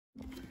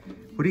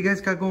What do you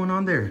guys got going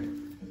on there?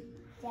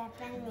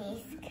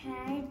 Japanese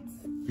cards.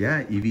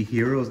 Yeah, Eevee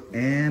Heroes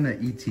and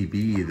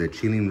ETB, the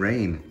Chilling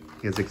Rain.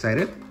 You guys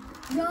excited?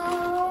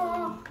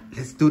 No!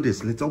 Let's do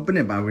this. Let's open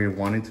it. But we're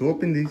wanting to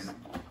open these.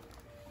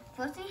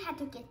 First we had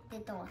to get the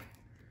door.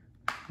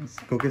 Let's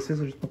go get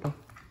scissors, Papa.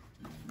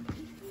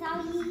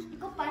 Sorry,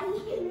 goodbye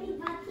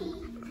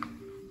everybody.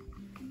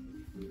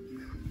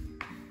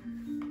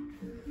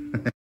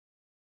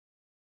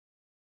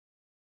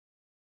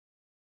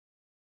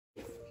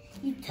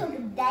 You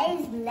took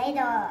days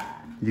later.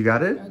 You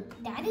got it? Your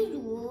daddy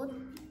would.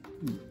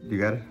 You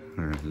got it?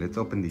 All right, let's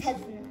open these.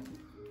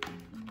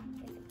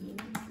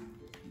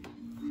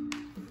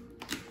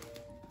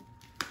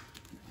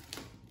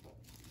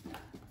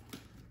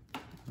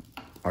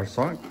 Our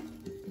song?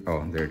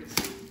 Oh, there it is.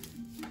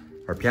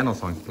 Our piano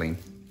song's playing.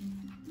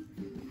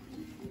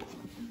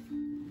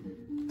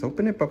 Let's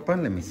open it, Papa.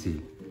 Let me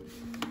see.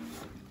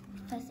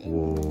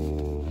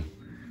 Whoa.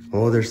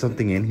 Oh, there's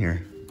something in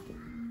here.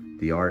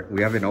 The art.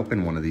 We haven't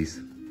opened one of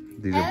these.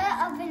 These are...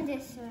 I'll open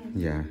this one.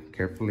 Yeah,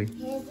 carefully.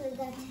 Here's the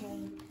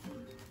tape.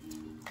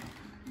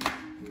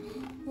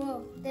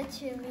 Whoa, that's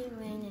really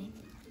raining.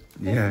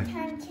 Yeah. This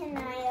time, can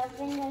I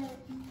open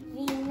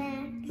the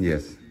Vmax?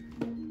 Yes.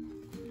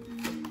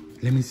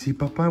 Let me see,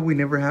 Papa. We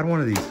never had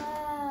one of these.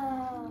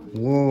 Wow.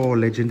 Whoa,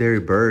 legendary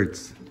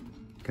birds.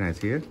 Can I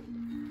see it?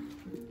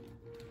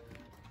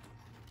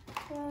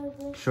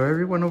 Show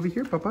everyone over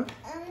here, Papa.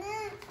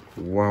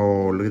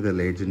 Whoa, look at the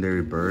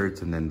legendary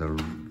birds and then the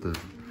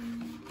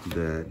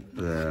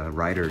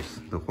riders,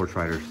 the horse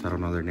riders. I don't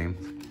know their names.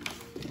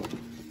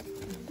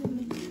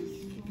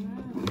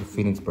 The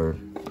phoenix bird.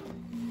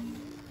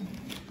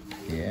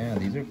 Yeah,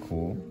 these are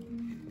cool.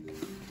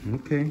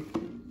 Okay,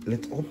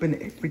 let's open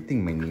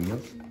everything, my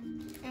niños.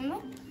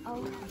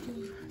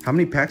 How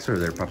many packs are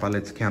there, Papa?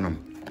 Let's count them.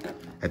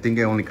 I think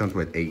it only comes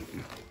with 8.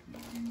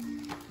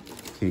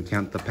 Can you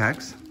count the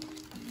packs?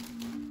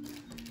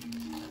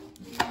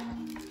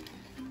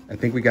 I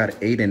think we got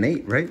 8 and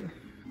 8, right?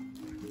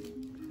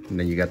 And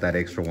then you got that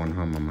extra one,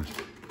 huh, Mama?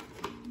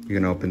 You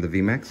gonna open the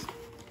Vmax?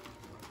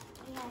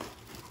 Yeah.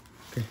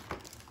 Okay.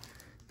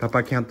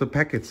 Papa, count the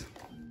packets.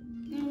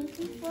 I'm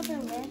looking for the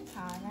red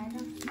card.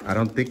 I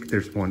don't think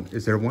there's one.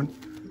 Is there one?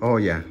 Oh,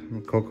 yeah.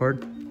 Code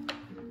card.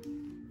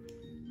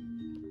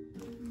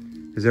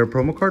 Is there a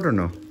promo card or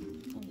no?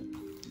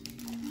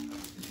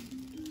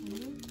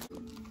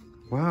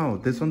 Wow,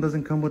 this one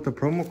doesn't come with a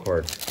promo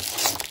card.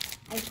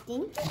 I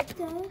think it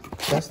does.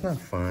 That's not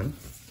fun.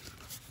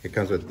 It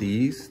comes with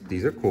these.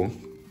 These are cool.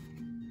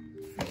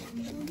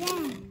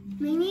 Yeah.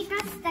 Maybe it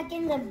got stuck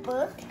in the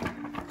book.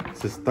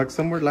 Is it stuck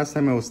somewhere? Last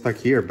time I was stuck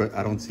here, but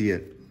I don't see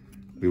it.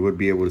 We would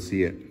be able to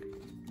see it.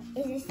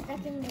 Is it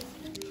stuck in the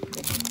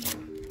book?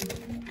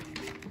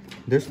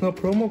 There's no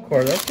promo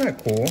card. That's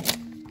not cool.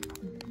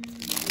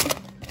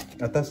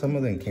 I thought some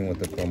of them came with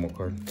the promo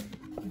card.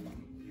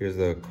 Here's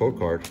the code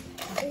card.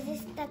 Is it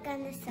stuck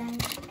on the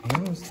side?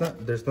 No, it's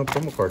not. There's no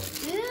promo card.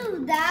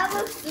 Ooh, that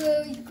looks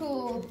really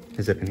cool.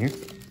 Is it in here?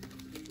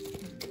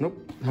 Nope.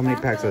 How many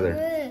packs are there?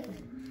 Look.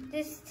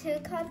 There's 2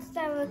 cards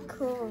that look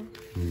cool.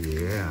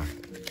 Yeah.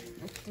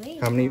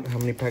 How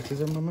many packs is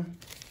there, Mama?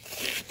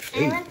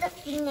 8. I want the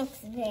Phoenix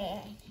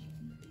there.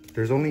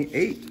 There's only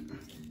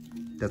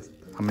 8. That's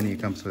how many it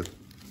comes with.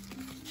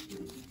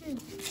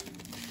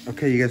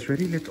 Okay, you guys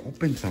ready? Let's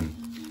open some.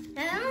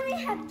 I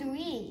only have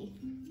 3.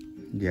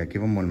 Yeah,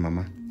 give them one,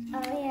 Mama. Oh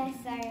yeah,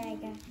 sorry,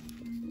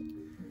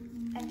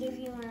 I'll give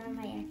you one of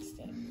my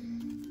extras.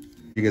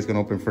 You guys gonna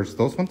open first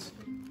those ones?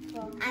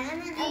 Well, do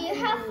you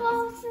have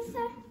full,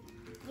 sister?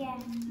 Yeah.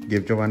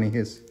 Give Giovanni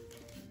his.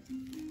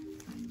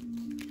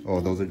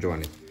 Oh, those are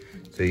Giovanni.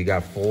 So you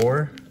got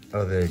 4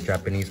 of the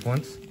Japanese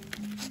ones,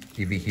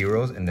 Eevee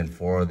Heroes, and then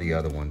 4 of the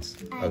other ones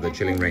of the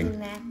Chilling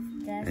Rain.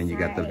 And you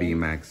got the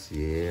Vmax.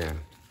 Yeah.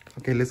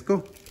 Okay, let's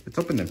go. Let's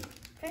open them.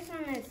 First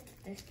one is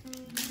this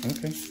one.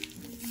 Okay.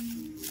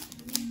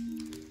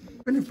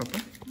 Open it, Papa.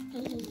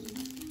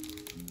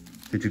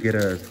 Did you get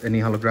any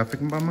holographic,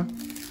 Mama?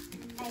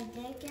 I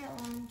did get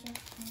one just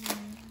for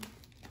me.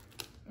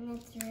 And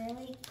it's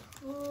really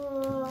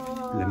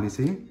cool. Let me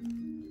see.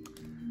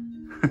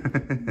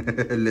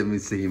 Let me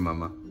see,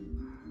 Mama.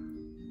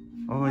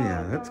 Oh,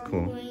 yeah, that's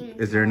cool.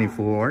 Is there any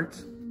full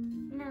arts?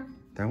 No.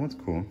 That one's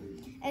cool.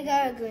 I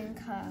got a green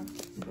card.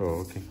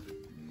 Oh, okay.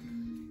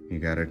 You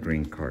got a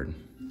green card.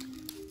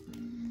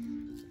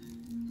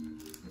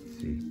 Let's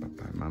see,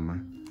 Papa and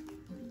Mama.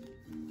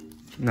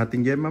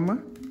 Nothing yet,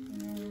 Mama?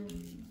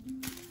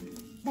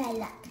 Bad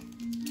luck.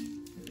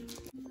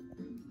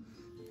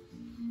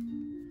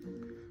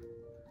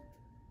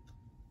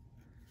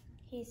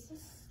 Here's a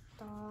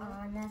star.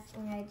 Oh,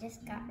 nothing. I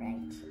just got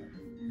Raichu.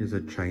 Here's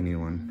a shiny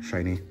one.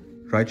 Shiny.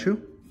 Raichu?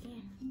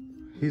 Yeah.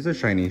 He's a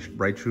shiny.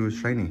 Raichu is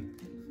shiny.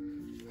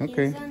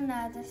 Okay. Here's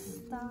another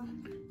star.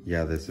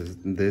 Yeah, this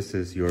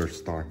is your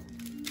star.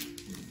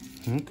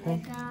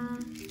 Okay.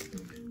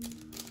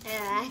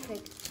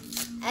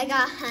 I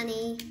got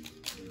honey.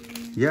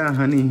 Yeah,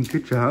 honey.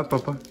 Good job,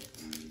 Papa.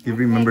 He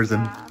remembers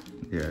them.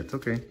 Yeah, it's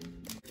okay.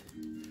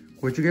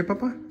 What'd you get,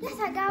 Papa? Yes,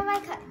 I got my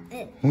card.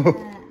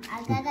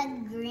 I got a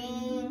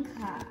green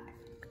card.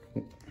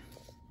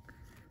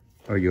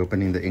 Are you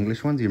opening the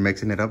English ones? You're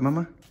mixing it up,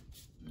 Mama?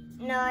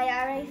 No,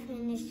 I already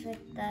finished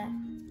with the...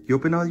 You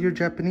open all your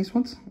Japanese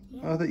ones?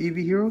 Yeah. All the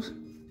Eevee heroes?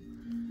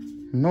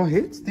 No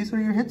hits? These are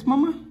your hits,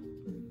 Mama?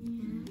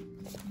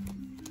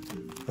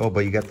 Oh,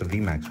 but you got the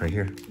Vmax right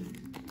here.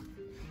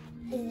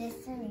 Is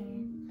this a rare?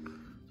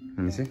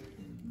 Let me see.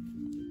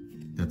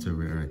 That's a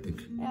rare, I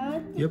think.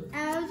 Yep.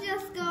 I'll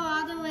just go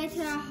all the way to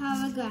the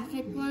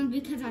holographic one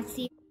because I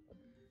see...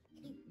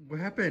 What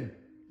happened?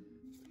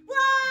 Whoa!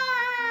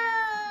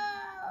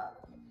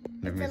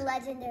 Let It's me a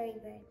legendary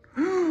bird.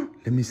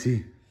 Let me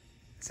see.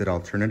 Is it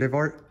alternative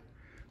art?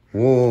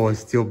 Whoa,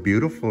 it's still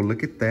beautiful.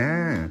 Look at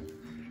that.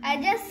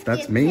 I just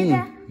That's skipped me.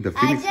 to The I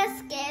Phoenix. just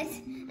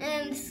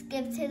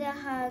skipped to the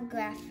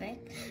holographic.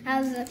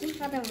 I was looking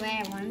for the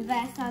rare one, but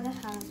I saw the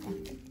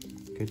holographic.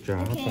 Good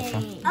job,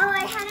 Papa. Oh,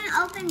 I hadn't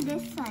opened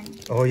this one.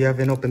 Oh, you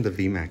haven't opened the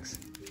Vmax.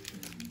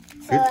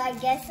 So I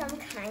guess I'm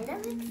kind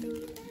of mixing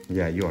it up.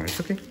 Yeah, you are. It's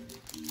okay.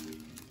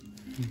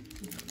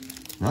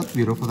 That's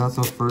beautiful. That's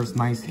our first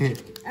nice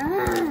hit.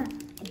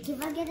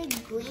 If I get a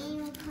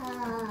green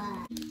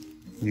card.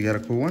 You got a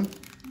cool one?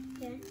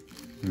 Yeah.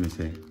 Let me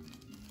see.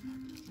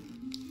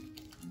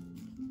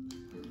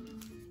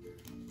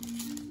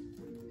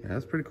 Yeah,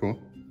 that's pretty cool.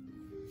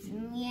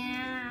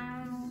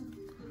 Meow.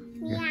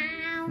 Yeah.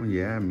 Meow. Oh,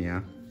 yeah,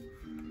 meow.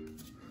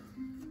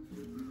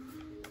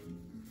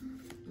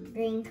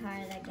 Green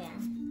card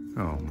again.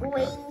 Oh my god.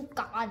 Green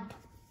card.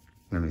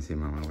 Let me see,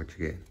 Mama, what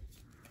you get?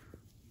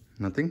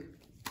 Nothing?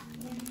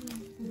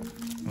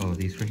 Oh,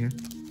 these right here?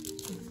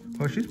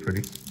 Oh, she's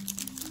pretty.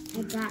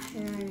 I got her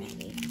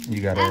already.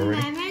 You got her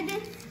already? Remember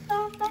this,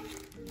 Papa?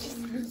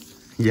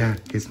 Yeah,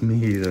 kiss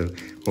me.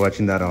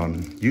 Watching that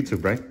on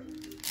YouTube, right?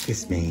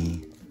 Kiss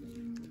me.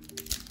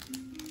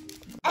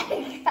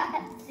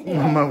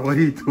 Mama, what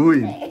are you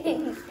doing?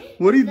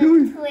 What are you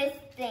doing? Twist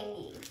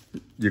thingy.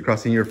 You're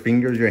crossing your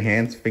fingers, your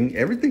hands,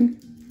 everything.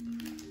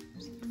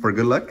 For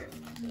good luck?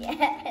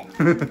 Yeah.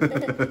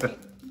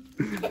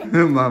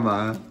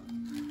 Mama.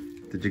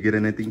 Did you get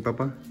anything,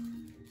 Papa?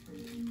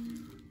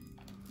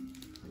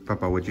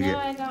 Papa, what'd you No, get?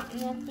 I got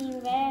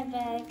nothing rare,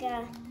 but I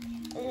got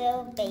a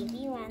little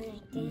baby one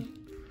right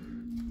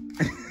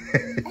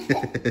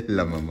there.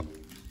 La mama.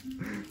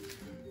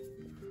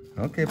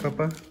 Okay,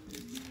 Papa.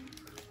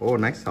 Oh,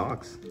 nice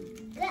socks.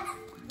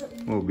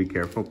 Oh, be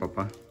careful,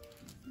 Papa.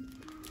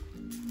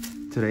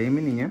 Today,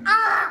 mi niña.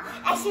 Ah!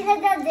 I should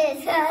have done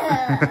this.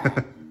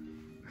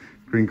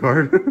 Green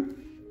card.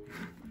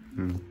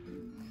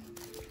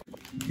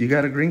 You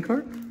got a green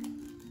card?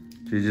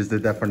 You just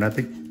did that for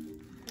nothing?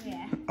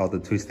 Yeah. All the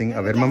twisting.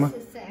 A ver, Mama.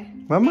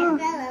 Mama.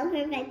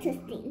 Mama. My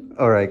twisting.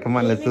 All right, come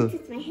on. Let's do.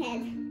 Twist my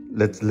head.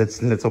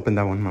 Let's open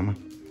that one, Mama.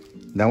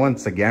 That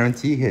one's a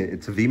guarantee hit.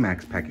 It's a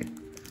Vmax packet.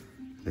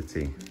 Let's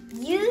see.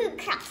 You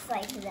cracks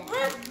like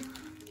that.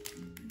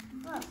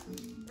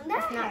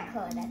 That's not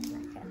cool. That's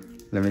not cool.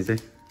 Let me see.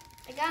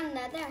 I got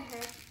another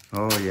her.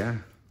 Oh yeah,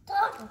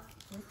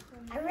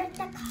 I ripped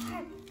the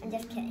card. I'm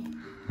just kidding.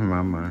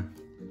 Mama.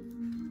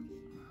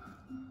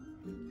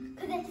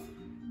 Look at this.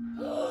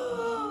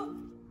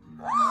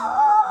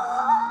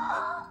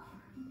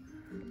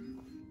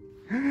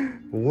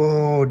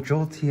 Whoa,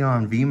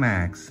 Jolteon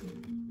Vmax.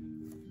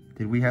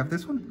 Did we have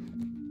this one?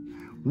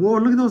 Whoa,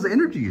 look at those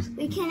energies.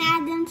 We can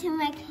add them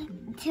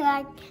to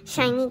our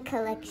shiny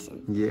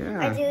collection. Or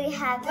Yeah. do we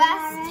have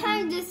last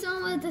time this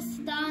one was a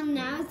star,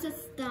 now it's a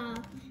star.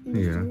 And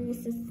this Yeah. one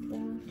is a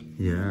star.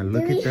 Yeah, Do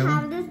look we at them.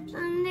 have this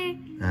on there?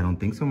 I don't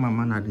think so,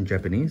 Mama. Not in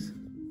Japanese.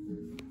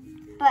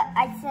 But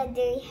I said,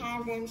 do we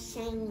have them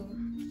shiny?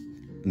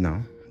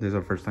 No, this is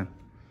our first time.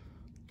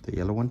 The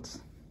yellow ones.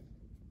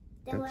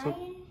 Then why That's are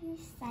okay. you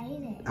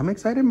excited? I'm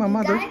excited, Mama.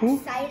 I They're got cool.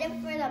 excited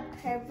for the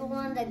purple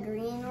one, the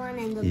green one,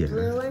 and the Yeah,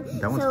 blue one.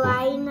 that one's So cool.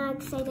 why are you not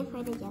excited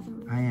for the yellow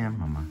one? I am,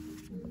 Mama.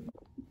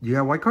 You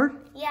got a white card?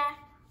 Yeah.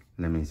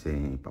 Let me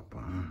see,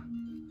 Papa.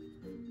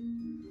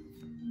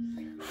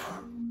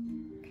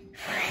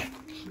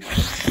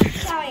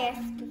 Sorry, I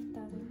skipped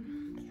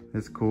over.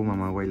 It's cool,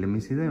 Mama. Wait, let me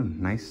see them.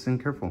 Nice and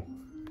careful.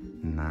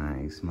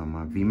 Nice,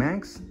 Mama.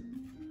 Vmax?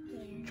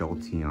 Yeah.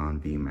 Jolteon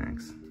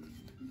Vmax.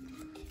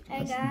 I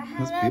got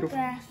that's beautiful.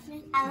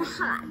 holographic and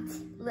hot.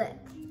 Look.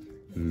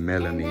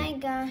 Melanie. And I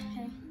got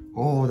her.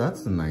 Oh,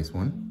 that's a nice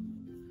one.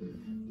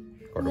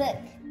 Look.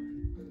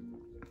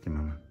 Okay,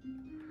 Mama.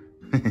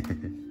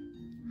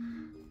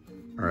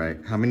 All right.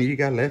 How many you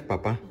got left,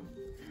 Papa?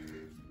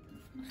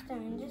 So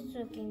I'm just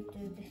looking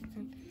through this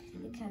one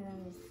because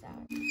I'm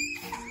sorry.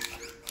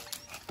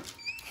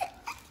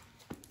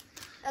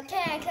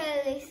 Okay, I can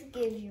at least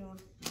give you one.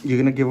 You're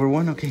gonna give her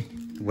one? Okay.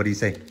 What do you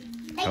say?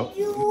 Thank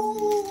you.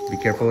 Be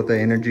careful with the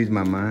energies,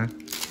 Mama.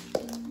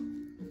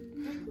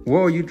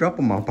 Whoa, you drop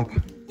them all,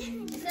 Papa.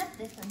 Except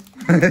this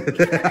one.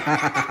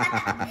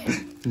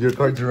 Your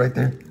cards are right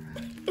there.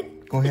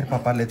 Go ahead,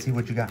 Papa. Let's see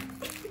what you got.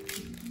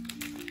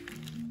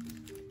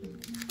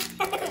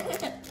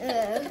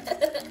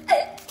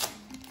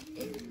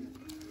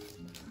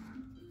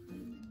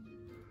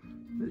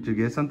 Did you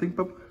get something,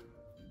 Papa?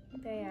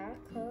 They are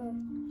cool.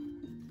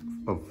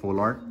 Of full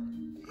art?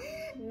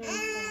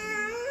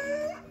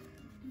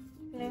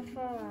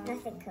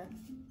 Nothing cool.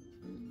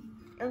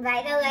 And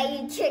by the way,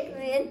 you tricked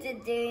me into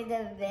doing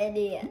the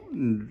video.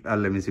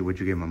 Let me see what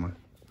you get, Mama.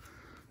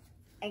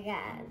 I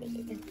got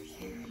it.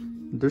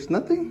 There's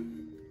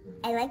nothing?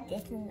 I like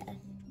this one though.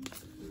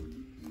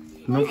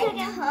 No.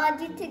 I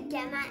told you to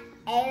get my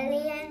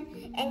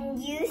alien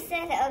and you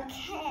said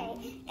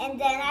okay. And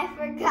then I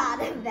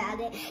forgot about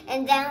it.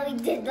 And then we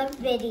did the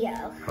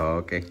video.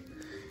 Oh, okay.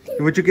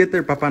 What'd you get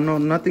there, Papa? No,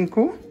 nothing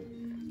cool?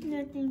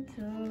 Nothing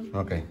cool.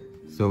 Okay.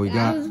 So we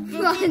got...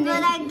 This is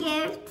what I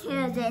give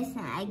to this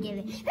one. I give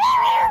it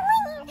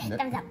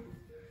thumbs up.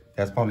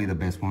 That's probably the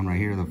best one right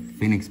here, the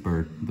Phoenix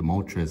bird, the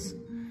Moltres.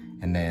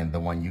 And then the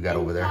one you got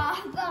over there.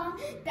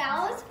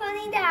 That was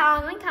funny that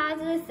all my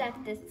cousins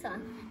except this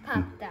one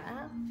popped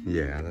up.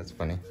 Yeah, that's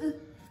funny.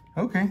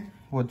 Okay.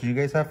 Well, did you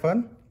guys have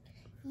fun?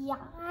 Yeah.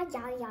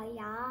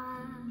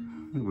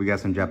 We got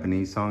some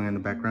Japanese song in the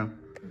background.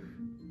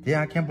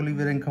 Yeah, I can't believe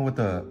it didn't come with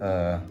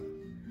a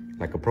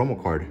like a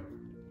promo card.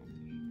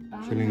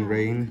 Chilling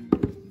Rain.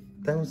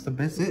 That was the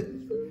best it.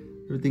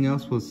 Everything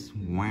else was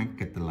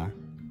wackatala.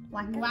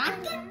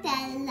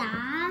 Wackatala.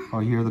 Oh,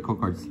 here are the code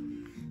cards.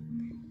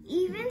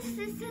 Even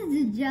Sister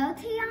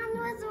Jotion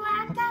was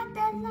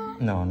wackatala.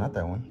 No, not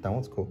that one. That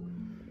one's cool.